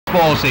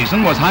Baseball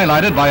season was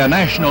highlighted by a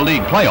National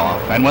League playoff,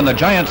 and when the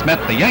Giants met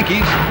the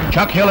Yankees,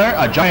 Chuck Hiller,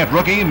 a Giant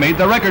rookie, made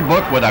the record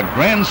book with a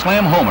grand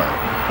slam homer.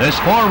 This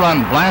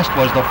 4-run blast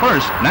was the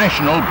first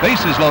national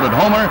bases-loaded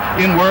homer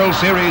in World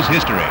Series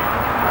history.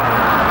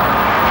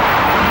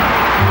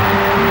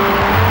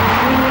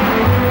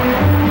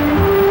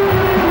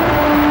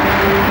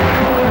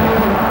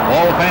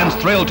 All fans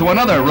thrilled to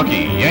another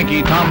rookie.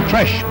 Yankee Tom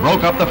Tresh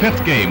broke up the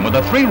 5th game with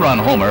a 3-run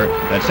homer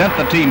that sent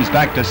the teams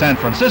back to San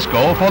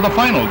Francisco for the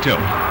final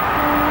tilt.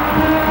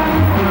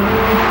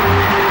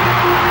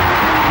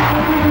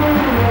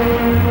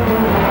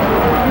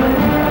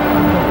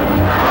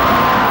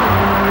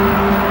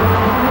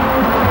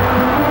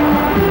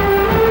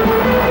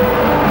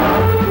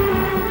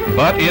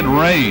 But it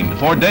rained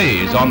for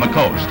days on the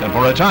coast, and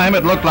for a time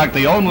it looked like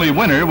the only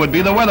winner would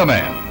be the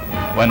weatherman.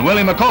 When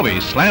Willie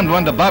McCovey slammed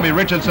one to Bobby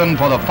Richardson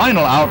for the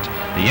final out,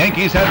 the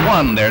Yankees had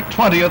won their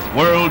 20th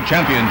World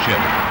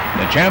Championship.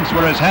 The champs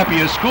were as happy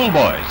as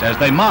schoolboys as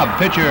they mobbed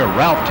pitcher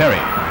Ralph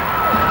Terry.